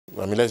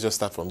I mean, let's just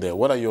start from there.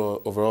 What are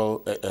your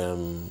overall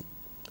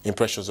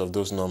impressions of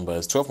those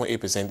numbers?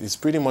 12.8% is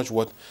pretty much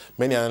what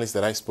many analysts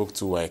that I spoke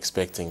to were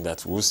expecting,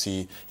 that we'll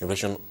see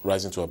inflation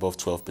rising to above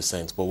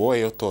 12%. But what are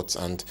your thoughts?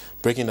 And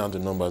breaking down the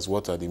numbers,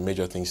 what are the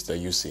major things that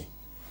you see?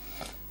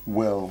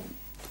 Well,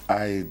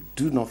 I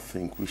do not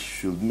think we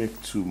should make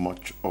too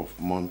much of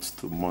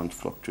month-to-month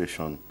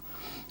fluctuation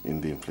in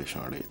the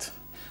inflation rate.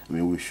 I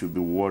mean, we should be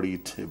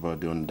worried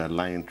about the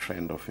underlying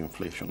trend of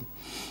inflation.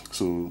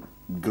 So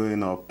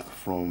going up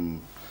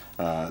from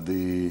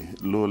the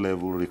low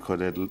level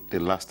recorded the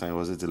last time,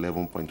 was it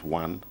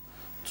 11.1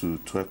 to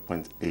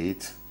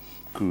 12.8,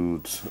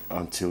 could,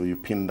 until you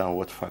pin down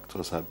what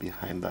factors are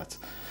behind that,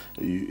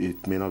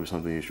 it may not be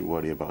something you should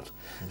worry about.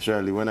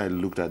 Especially when I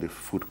looked at the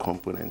food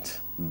component,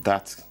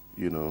 that,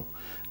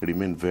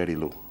 remained very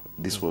low.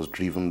 This was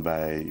driven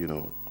by,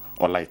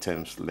 all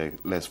items like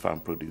less farm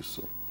produce.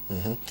 So.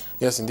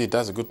 Yes, indeed,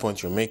 that's a good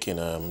point you're making.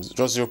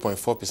 Just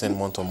 0.4%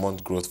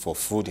 month-on-month growth for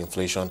food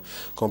inflation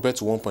compared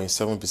to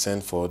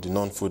 1.7% for the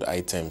non-food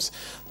items.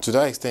 To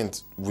that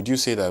extent, would you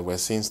say that we're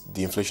seeing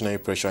the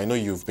inflationary pressure? I know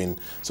you've been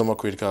somewhat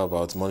critical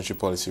about monetary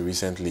policy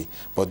recently,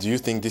 but do you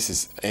think this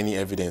is any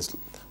evidence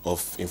of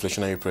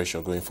inflationary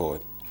pressure going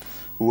forward?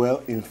 Well,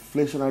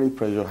 inflationary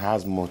pressure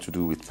has more to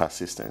do with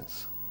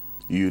persistence.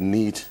 You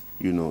need,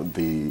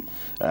 the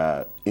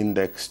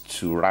index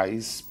to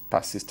rise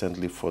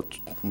persistently for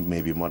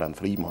maybe more than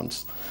 3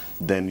 months,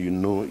 then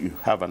you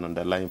have an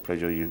underlying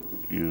pressure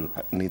you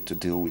need to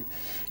deal with.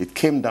 It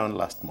came down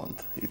last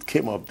month. It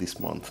came up this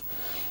month.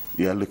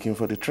 You are looking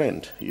for the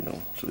trend,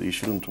 so you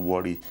shouldn't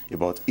worry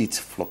about it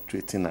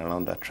fluctuating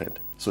around that trend.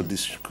 So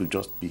this could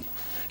just be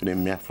a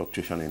mere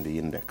fluctuation in the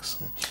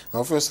index.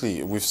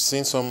 Obviously, we've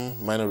seen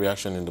some minor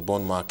reaction in the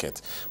bond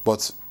market,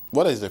 but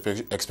what is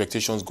the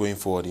expectations going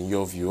forward in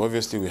your view?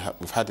 Obviously,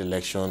 we've had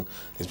election.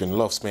 There's been a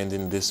lot of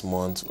spending this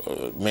month.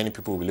 Many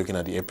people will be looking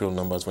at the April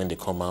numbers when they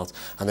come out.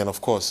 And then,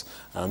 of course,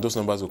 those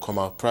numbers will come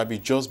out probably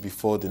just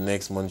before the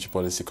next Monetary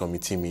Policy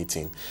Committee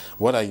meeting.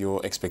 What are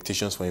your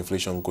expectations for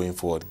inflation going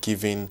forward,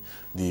 given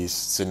these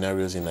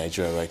scenarios in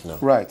Nigeria right now?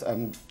 Right.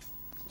 And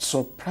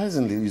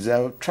surprisingly,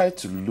 I try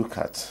to look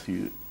at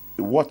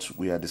what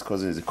we are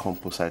discussing is the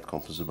composite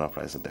consumer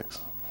price index,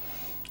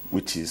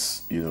 which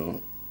is,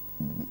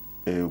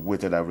 a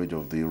weighted average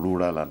of the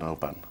rural and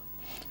urban.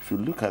 If you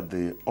look at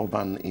the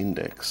urban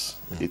index,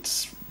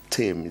 it's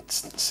tame,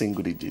 it's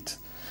single digit.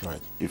 Right.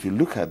 If you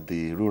look at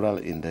the rural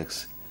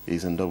index,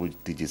 it's in double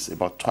digits,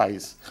 about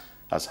twice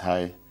as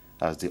high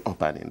as the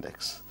urban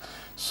index.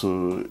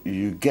 So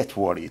you get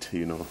worried,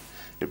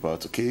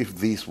 about, okay, if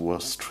this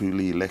was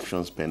truly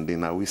election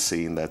spending, are we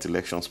saying that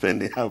election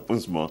spending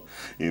happens more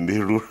in the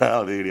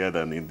rural area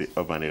than in the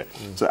urban area?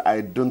 So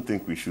I don't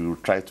think we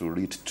should try to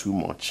read too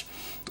much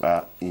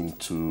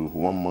into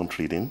 1 month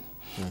reading,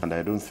 and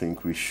I don't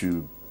think we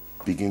should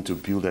begin to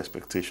build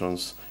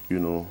expectations,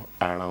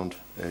 around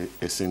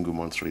a single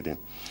month reading.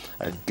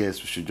 I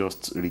guess we should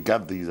just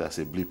regard these as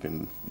a blip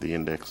in the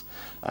index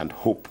and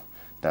hope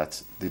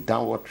that the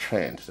downward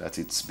trend that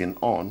it's been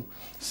on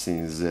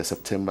since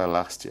September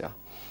last year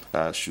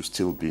should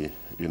still be,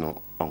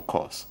 on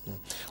course.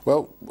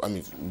 Well, I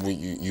mean,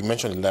 you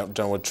mentioned the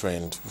downward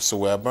trend. So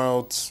we're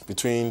about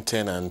between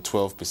 10 and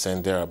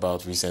 12%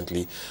 thereabout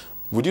recently.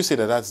 Would you say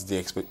that that's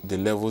the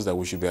levels that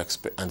we should be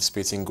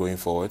anticipating going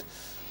forward?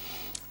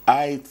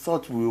 I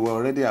thought we were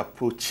already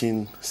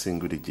approaching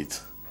single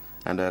digits,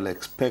 and I'll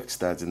expect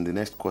that in the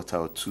next quarter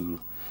or two,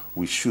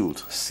 we should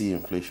see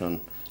inflation,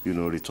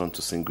 return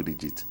to single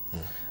digit.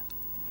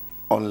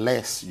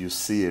 Unless you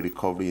see a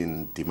recovery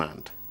in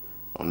demand,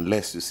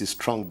 unless you see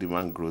strong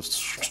demand growth,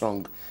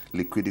 strong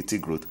liquidity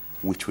growth,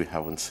 which we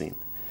haven't seen,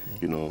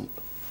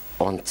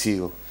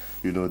 until,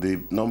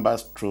 the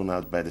numbers thrown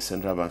out by the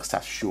central bank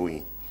start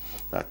showing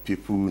that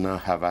people now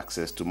have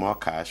access to more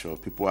cash or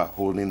people are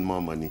holding more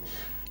money,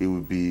 it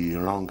would be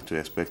wrong to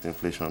expect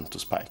inflation to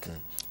spike.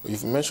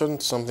 You've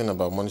mentioned something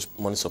about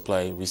money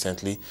supply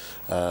recently.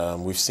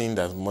 We've seen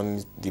that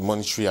the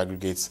monetary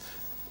aggregates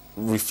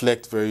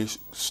reflect very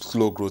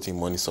slow growth in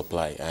money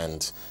supply,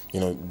 and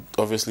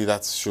obviously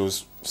that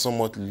shows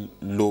somewhat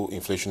low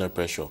inflationary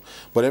pressure.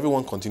 But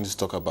everyone continues to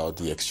talk about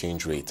the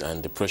exchange rate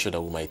and the pressure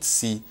that we might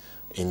see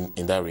in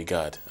that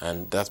regard,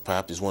 and that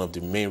perhaps is one of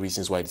the main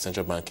reasons why the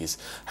central bank is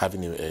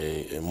having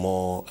a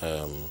more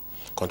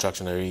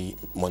contractionary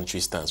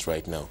monetary stance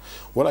right now.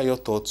 What are your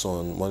thoughts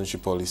on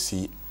monetary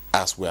policy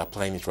as we're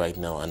applying it right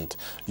now? And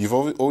you've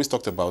always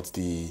talked about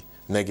the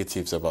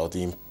negatives, about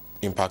the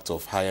impact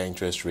of higher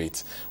interest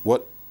rates.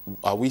 What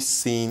are we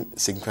seeing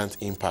significant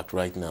impact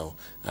right now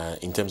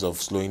in terms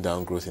of slowing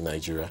down growth in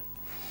Nigeria?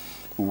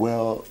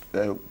 Well,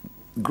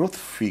 growth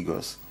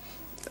figures.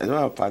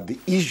 The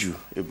issue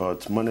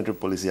about monetary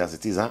policy as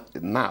it is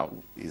now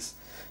is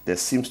there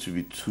seems to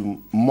be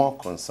more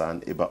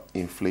concern about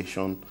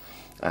inflation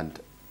and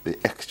the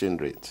exchange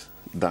rate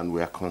than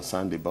we are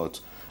concerned about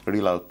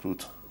real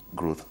output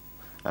growth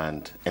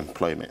and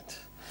employment.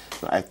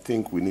 So I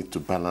think we need to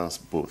balance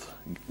both,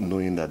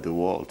 knowing that the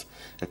world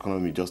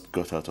economy just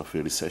got out of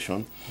a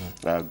recession.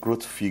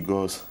 Growth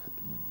figures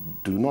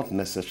do not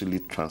necessarily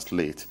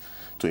translate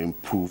to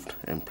improved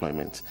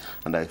employment.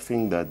 And I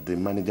think that the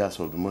managers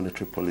of the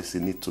monetary policy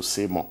need to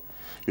say more,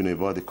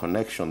 about the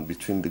connection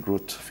between the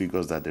growth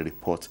figures that they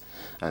report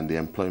and the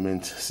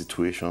employment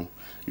situation,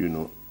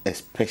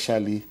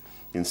 especially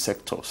in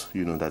sectors,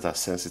 that are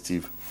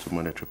sensitive to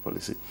monetary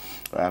policy.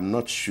 I'm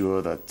not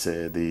sure that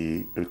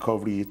the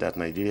recovery that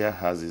Nigeria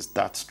has is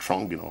that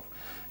strong enough,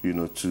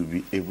 to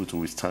be able to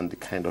withstand the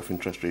kind of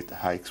interest rate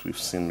hikes we've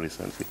seen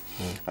recently.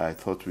 I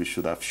thought we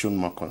should have shown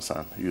more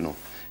concern,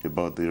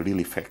 about the real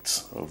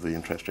effects of the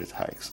interest rate hikes.